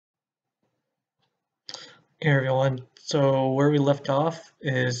Hey everyone, so where we left off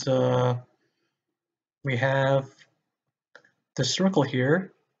is we have the circle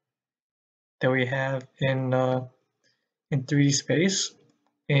here that we have in 3D space,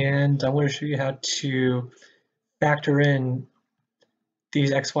 and I'm going to show you how to factor in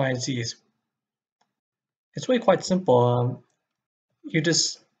these x, y, and z's. It's really quite simple. You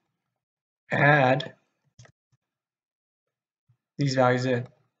just add these values in.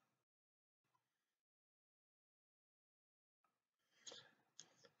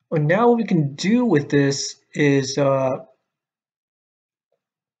 Well, now what we can do with this is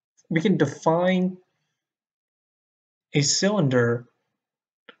we can define a cylinder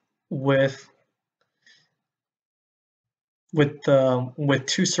with with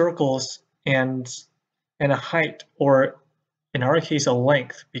two circles and a height, or in our case a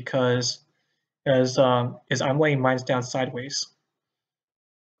length, because as I'm laying mine down sideways.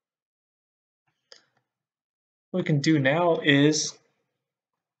 What we can do now is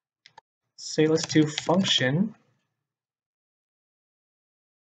say let's do function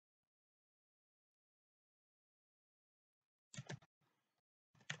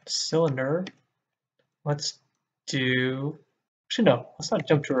cylinder. Let's do, actually no, let's not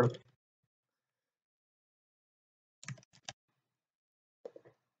jump too early.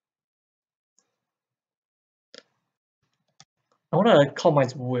 I want to call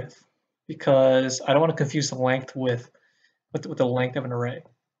mine width because I don't want to confuse the length with the length of an array.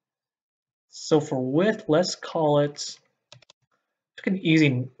 So for width, let's call it,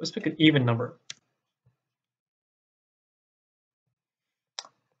 let's pick an even number,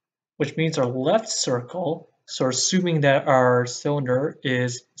 which means our left circle, so assuming that our cylinder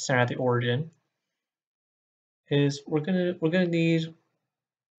is centered at the origin, is we're gonna need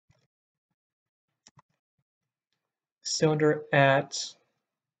cylinder at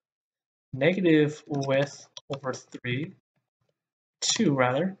negative width over 3, 2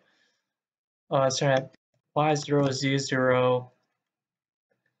 rather. So at y0, z0.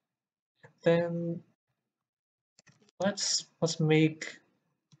 Then let's make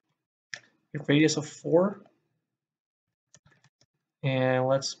a radius of 4, and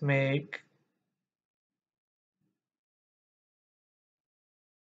let's make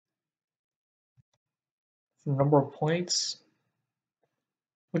the number of points.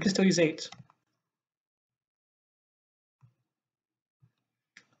 We can still use 8.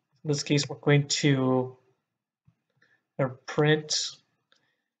 In this case, we're going to print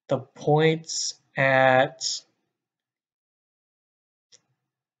the points at,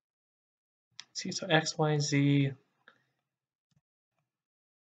 see, so x, y, and z.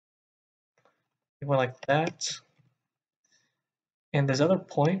 We went like that. And this other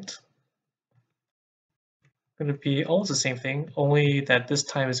point going to be almost the same thing, only that this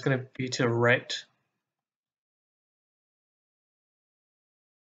time it's going to be to the right.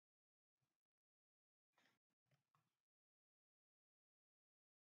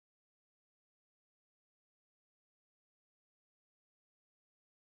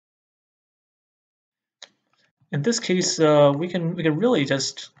 In this case, we can really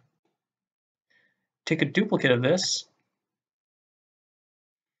just take a duplicate of this.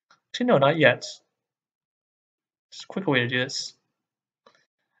 Actually, no, not yet. Just a quicker way to do this.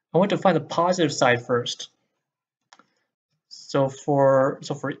 I want to find the positive side first. So for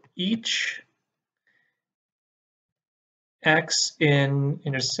each x in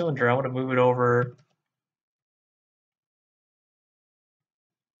a cylinder, I want to move it over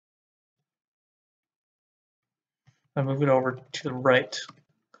to the right.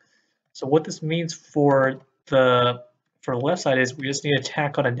 So what this means for the left side is we just need to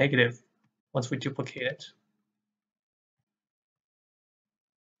tack on a negative once we duplicate it.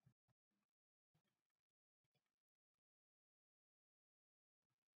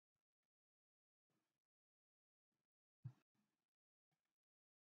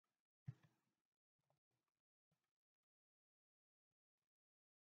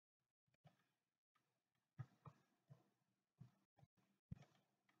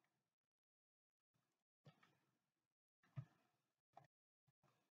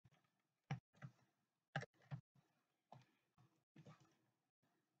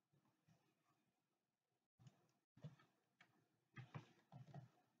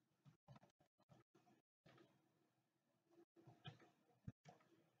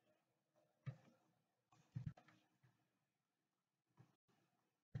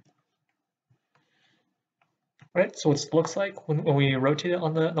 Right, so what it looks like when we rotate it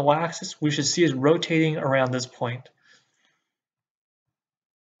on the y-axis, we should see it rotating around this point.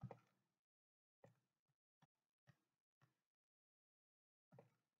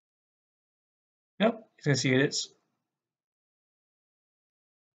 Yep, You can see it is.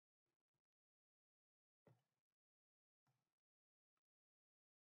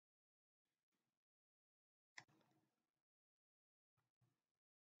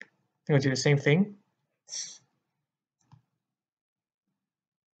 I'm going to do the same thing.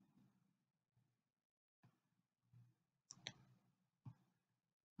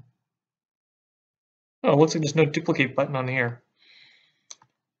 Oh, it looks like there's no duplicate button on here.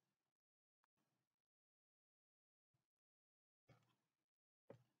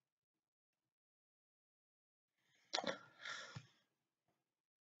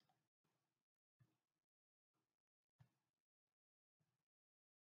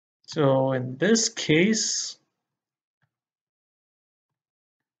 So in this case,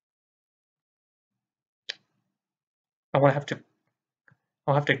 I'll have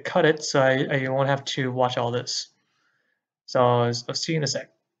to cut it so I won't have to watch all this. So I'll see you in a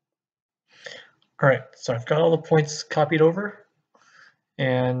sec. All right, so I've got all the points copied over,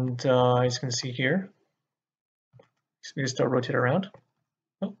 and as you can see here, so we just rotate around.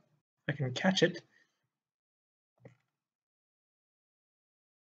 Oh, I can catch it.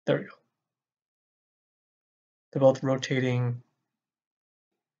 There we go. They're both rotating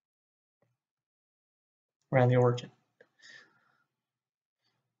around the origin.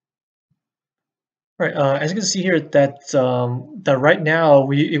 All right, as you can see here, that right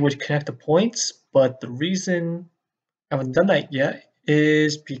now it would connect the points, but the reason I haven't done that yet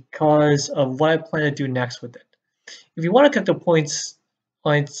is because of what I plan to do next with it. If you want to connect the points,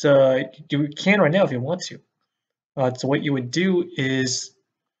 you can right now if you want to. So what you would do is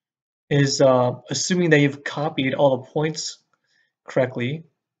assuming that you've copied all the points correctly,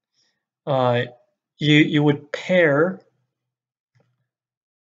 you would pair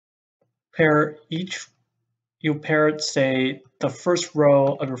each you pair, say, the first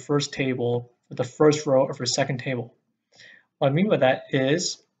row of your first table with the first row of your second table. What I mean by that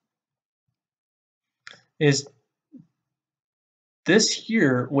is this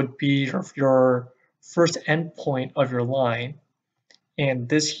here would be your first endpoint of your line, and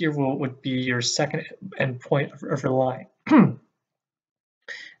this here would be your second endpoint of your line.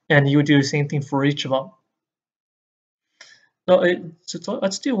 And you would do the same thing for each of them. So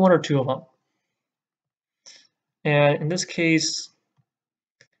let's do one or two of them. And in this case,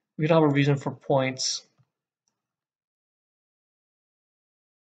 we don't have a reason for points.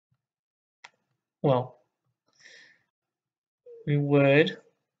 Well, we would,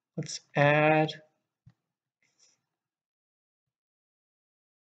 let's add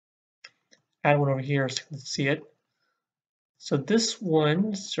one over here so you can see it. So this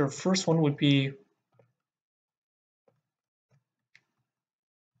one, so first one would be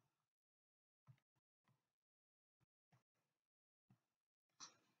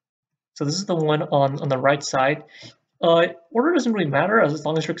so this is the one on the right side. Order doesn't really matter as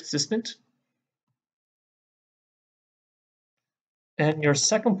long as you're consistent. And your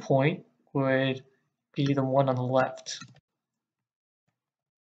second point would be the one on the left.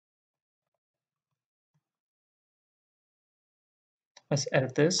 Let's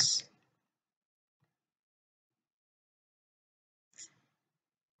edit this.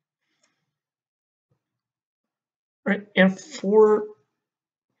 Right, and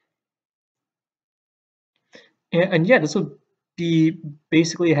yeah, this would be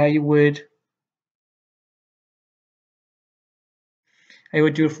basically how you would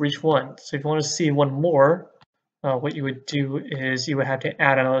do it for each one. So if you want to see one more, what you would do is you would have to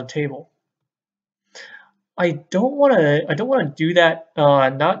add another table. I don't want to do that.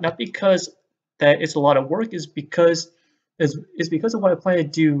 Not because that it's a lot of work. Is because of what I plan to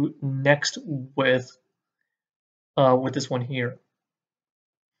do next with this one here.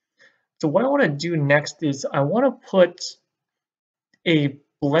 So what I want to do next is I want to put a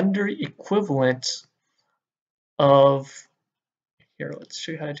Blender equivalent of here. Let's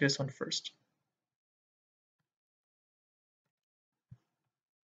show you how to do this one first.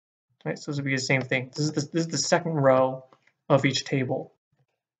 All right, so this would be the same thing. This is the second row of each table.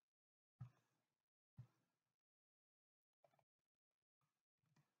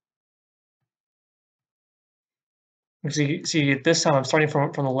 See, this time I'm starting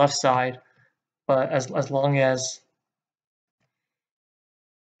from the left side, but as long as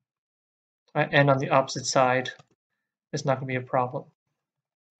I end on the opposite side, it's not going to be a problem.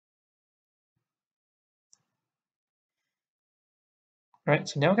 All right,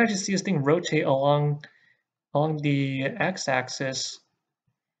 so now we can actually see this thing rotate along the x-axis.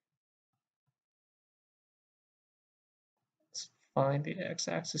 Let's find the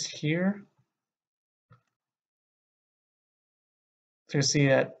x-axis here. So you see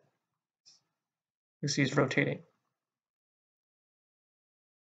that You see it's rotating.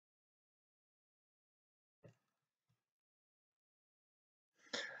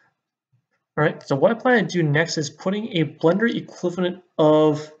 All right, so what I plan to do next is putting a blender equivalent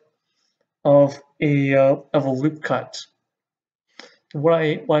of a loop cut. What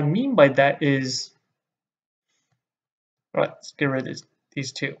I mean by that is, all right, let's get rid of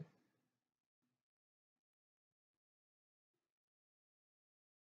these two.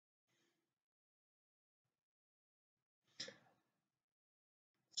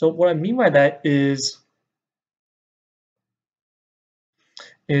 So what I mean by that is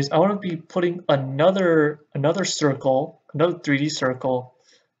I want to be putting another circle, another 3D circle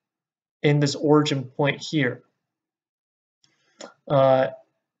in this origin point here. As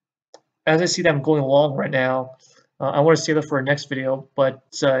I see that I'm going along right now, I want to save it for a next video. But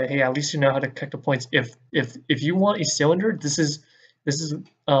hey, at least you know how to connect the points. If you want a cylinder, this is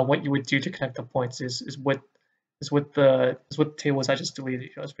what you would do to connect the points. Is with the tables I just deleted.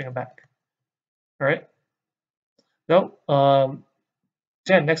 Let's bring them back. All right. So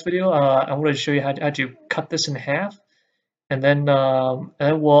yeah, next video I want to show you how to cut this in half, and then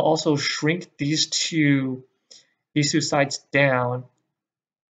we'll also shrink these two sides down.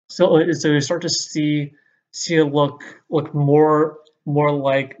 So you start to see it look more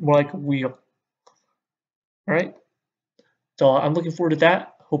like a wheel. All right. So I'm looking forward to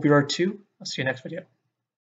that. Hope you are too. I'll see you next video.